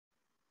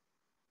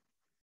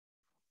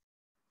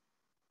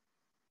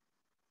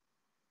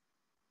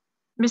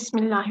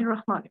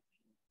Bismillahirrahmanirrahim.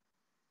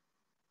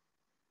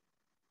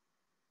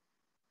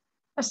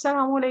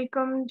 Assalamu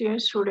alaikum, dear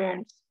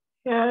students.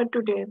 Here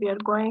today we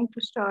are going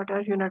to start our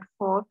unit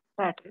 4,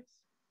 that is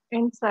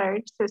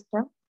Inside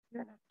System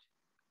Unit.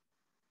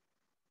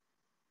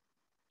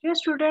 Dear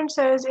students,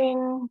 as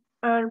in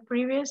our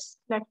previous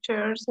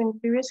lectures, in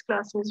previous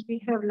classes,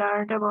 we have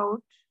learned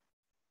about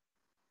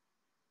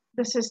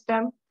the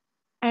system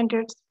and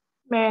its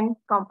main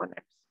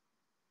components.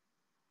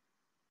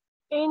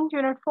 In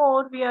unit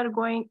 4, we are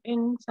going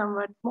in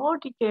somewhat more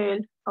detail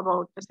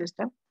about the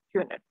system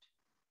unit.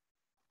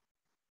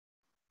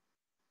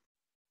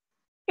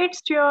 It's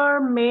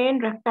your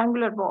main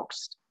rectangular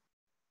box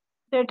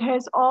that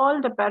has all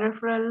the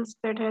peripherals,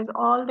 that has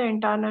all the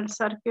internal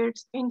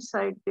circuits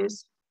inside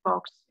this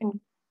box,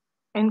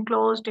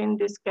 enclosed in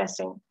this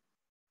casing,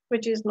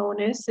 which is known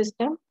as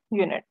system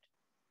unit.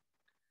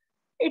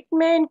 It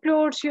may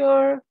include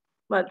your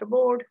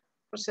motherboard,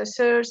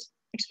 processors,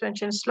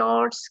 expansion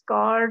slots,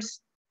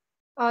 cards.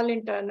 All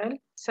internal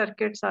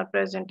circuits are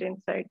present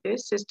inside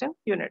this system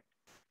unit.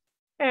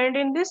 And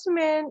in this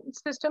main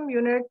system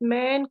unit,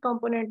 main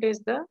component is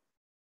the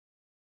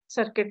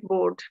circuit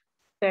board,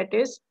 that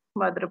is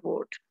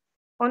motherboard,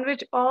 on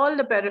which all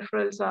the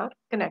peripherals are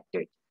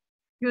connected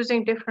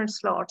using different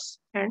slots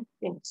and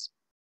pins.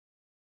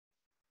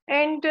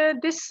 And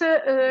this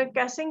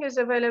casing is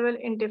available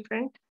in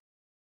different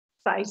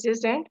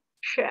sizes and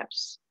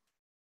shapes.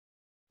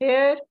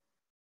 Here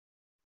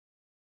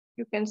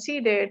you can see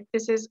that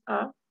this is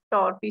a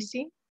TOR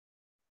PC.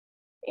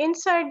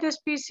 Inside this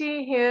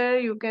PC here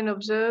you can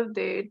observe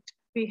that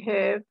we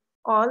have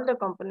all the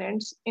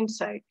components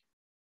inside.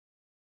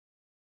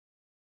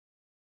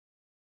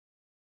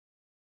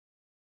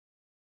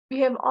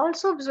 We have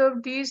also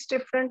observed these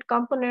different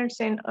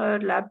components in our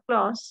lab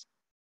class,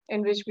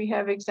 in which we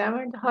have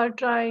examined the hard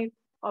drive,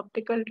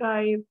 optical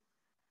drive,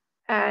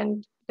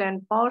 and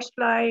then power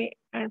supply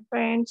and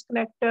fans,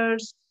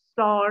 connectors,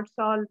 slots,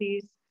 all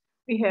these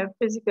we have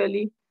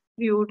physically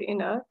viewed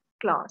in our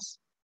class.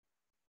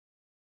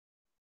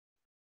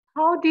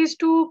 How these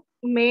two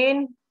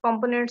main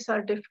components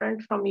are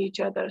different from each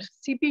other,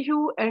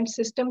 CPU and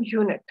system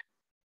unit.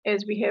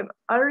 As we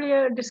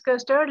have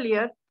discussed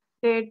earlier,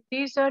 that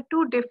these are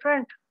two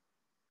different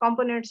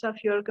components of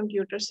your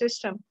computer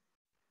system.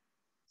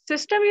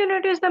 System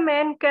unit is the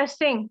main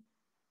casing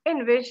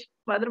in which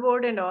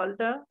motherboard and all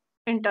the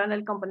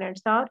internal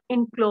components are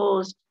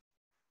enclosed,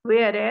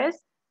 whereas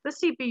the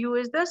CPU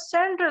is the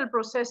central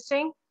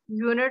processing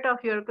unit of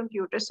your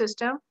computer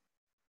system,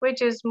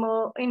 which is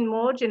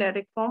more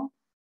generic form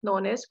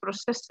known as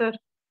processor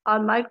or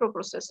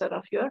microprocessor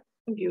of your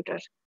computer.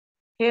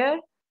 Here,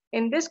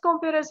 in this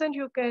comparison,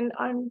 you can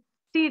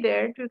see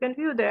that, you can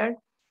view that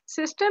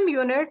system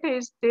unit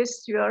is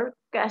this your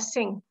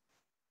casing,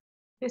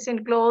 this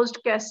enclosed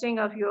casing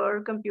of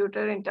your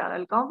computer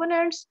internal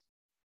components.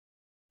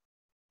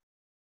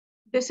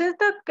 This is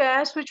the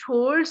cache which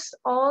holds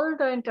all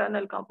the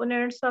internal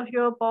components of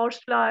your power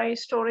supply,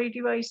 storage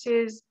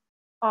devices,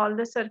 all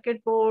the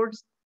circuit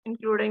boards,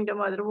 including the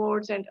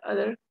motherboards and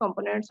other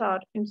components are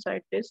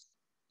inside this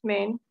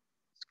main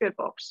square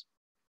box.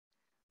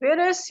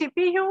 Whereas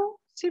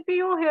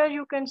CPU here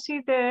you can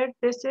see that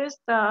this is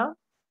the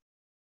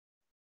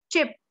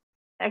chip,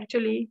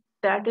 actually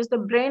that is the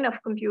brain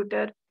of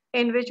computer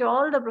in which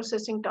all the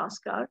processing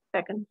tasks are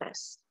taken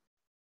place.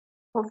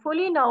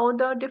 Hopefully now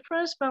the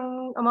difference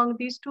among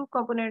these two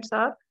components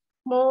are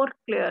more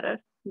clearer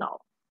now.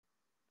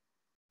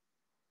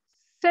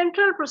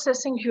 Central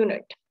processing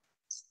unit,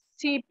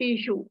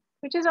 CPU,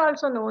 which is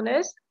also known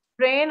as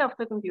brain of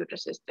the computer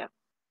system.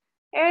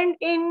 And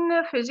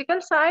in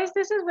physical size,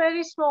 this is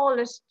very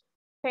smallest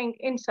thing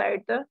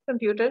inside the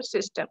computer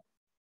system.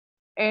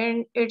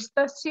 And it's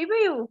the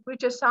CPU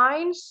which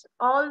assigns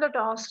all the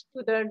tasks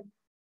to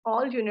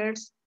all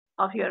units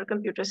of your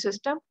computer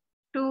system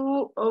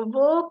to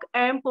work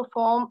and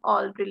perform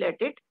all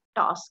related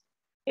tasks.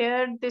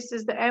 Here, this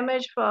is the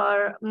image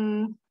for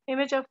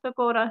image of the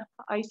Core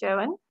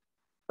i7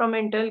 from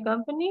Intel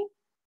company.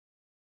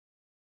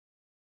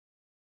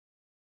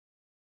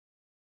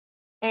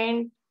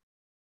 And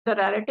the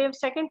relative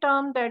second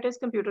term, that is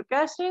computer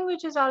casing,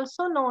 which is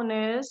also known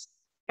as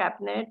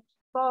cabinet,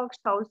 box,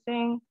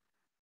 housing,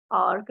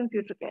 or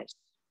computer case.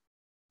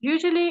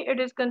 Usually it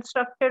is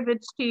constructed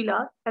with steel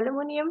or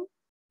aluminum.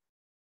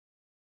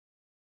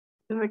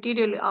 The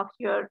material of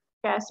your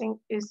casing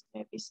is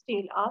maybe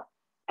steel or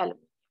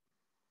aluminum.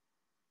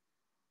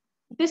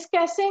 This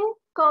casing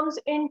comes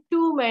in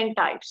two main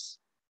types,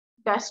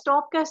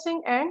 desktop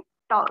casing and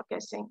tower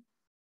casing.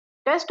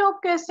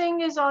 Desktop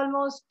casing is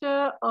almost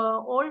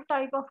old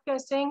type of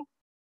casing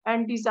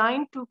and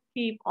designed to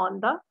keep on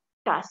the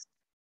task.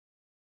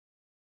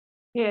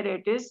 Here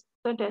it is,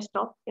 the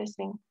desktop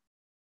casing.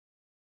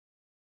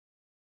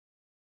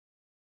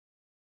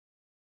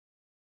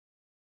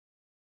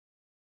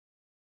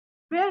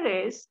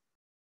 Whereas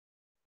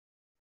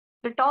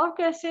the tower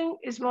casing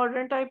is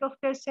modern type of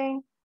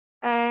casing,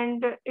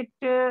 and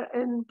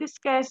in this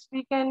case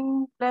we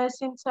can place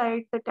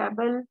inside the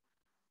table,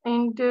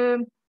 and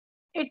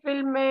it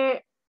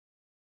may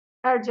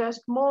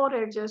adjust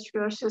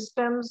your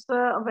systems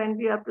when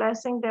we are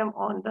placing them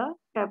on the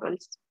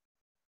cables.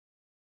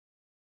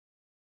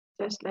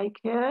 Just like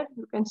here,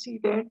 you can see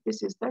that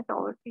this is the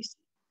tower PC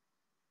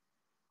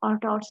or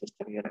tower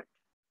system unit.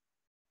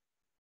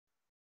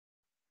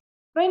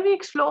 When we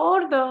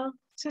explore the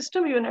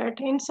system unit,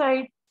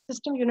 inside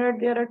system unit,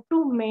 there are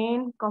two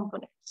main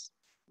components,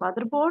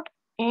 motherboard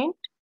and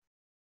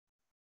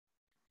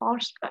power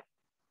supply.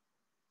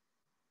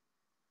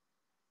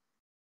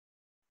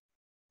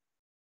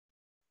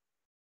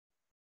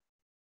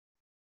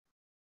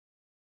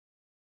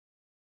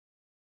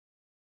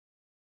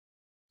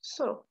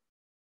 So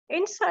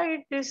inside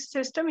this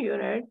system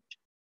unit,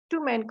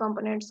 two main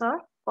components are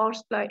power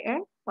supply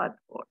and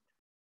motherboard.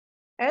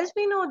 As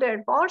we know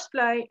that power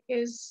supply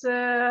is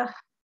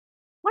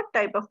what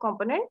type of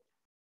component?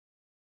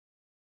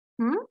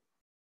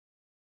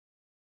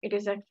 It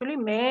is actually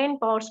main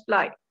power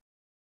supply,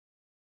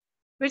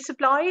 which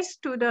supplies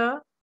to the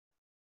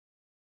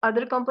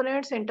other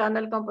components,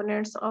 internal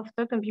components of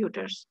the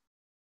computers.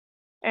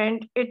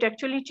 And it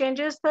actually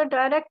changes the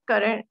direct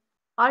current,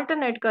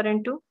 alternate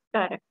current to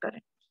direct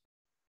current.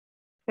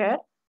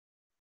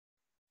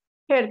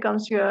 Here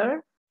comes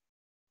your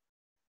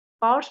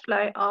power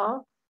supply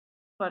of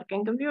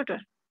working computer.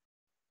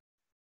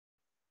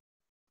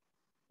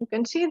 You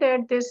can see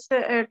that this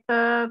at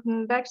the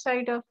back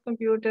side of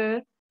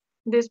computer,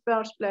 this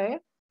power supply,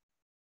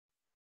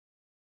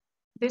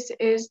 this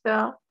is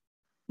the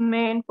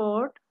main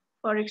port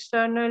for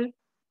external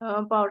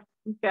power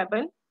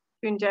cable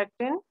to inject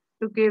in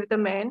to give the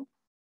main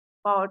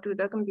power to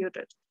the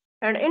computer.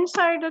 And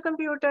inside the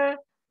computer,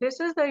 this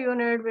is the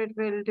unit which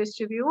will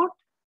distribute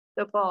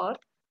the power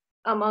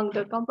among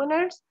the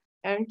components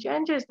and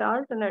changes the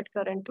alternate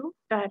current to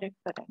direct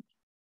current.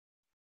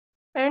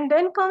 And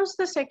then comes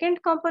the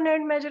second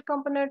component, major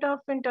component of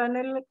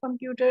internal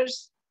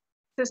computers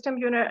system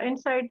unit.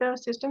 Inside the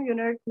system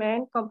unit,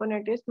 main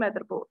component is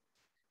motherboard,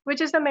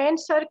 which is the main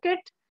circuit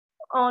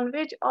on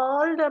which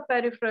all the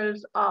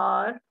peripherals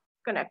are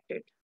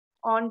connected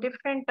on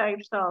different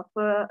types of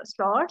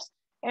slots,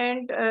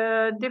 and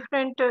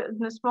different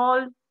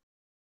small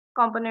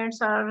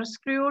components are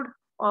screwed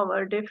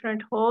over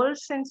different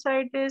holes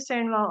inside this,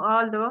 and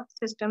all the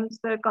systems,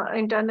 the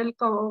internal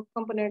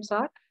components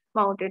are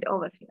mounted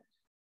over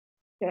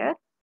here.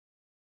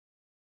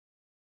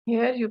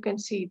 Here you can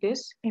see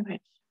this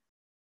image.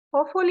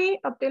 Hopefully,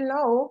 up till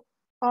now,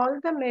 all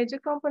the major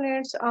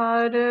components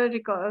are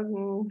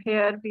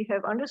here. We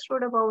have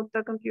understood about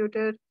the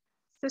computer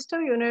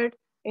system unit,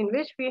 in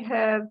which we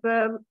have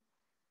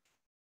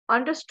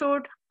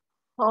understood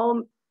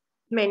how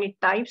many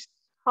types,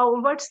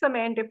 what's the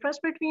main difference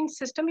between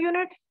system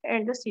unit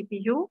and the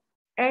CPU.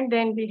 And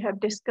then we have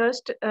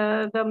discussed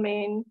the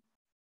main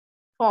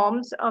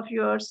forms of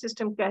your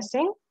system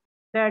caching,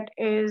 that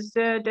is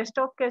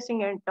desktop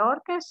caching and tower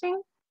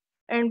caching.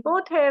 And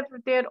both have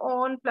their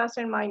own plus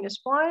and minus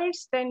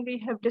points. Then we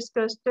have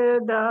discussed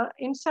the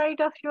inside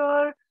of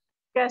your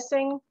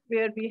caching,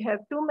 where we have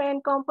two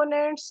main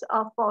components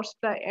of power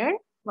supply and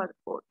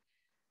motherboard.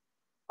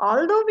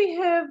 Although we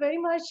have very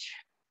much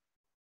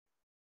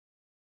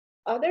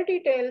other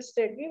details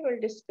that we will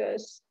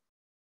discuss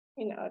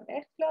in our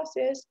next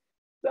classes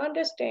to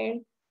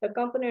understand the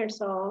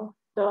components of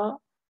the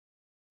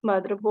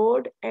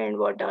motherboard and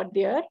what are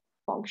their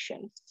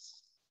functions.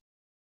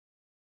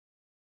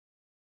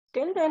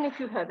 Till then, if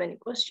you have any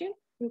question,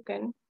 you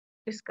can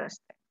discuss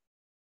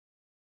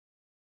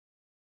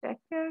them. Take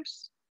care.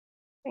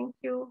 Thank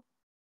you.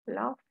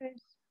 Allah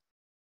Hafiz.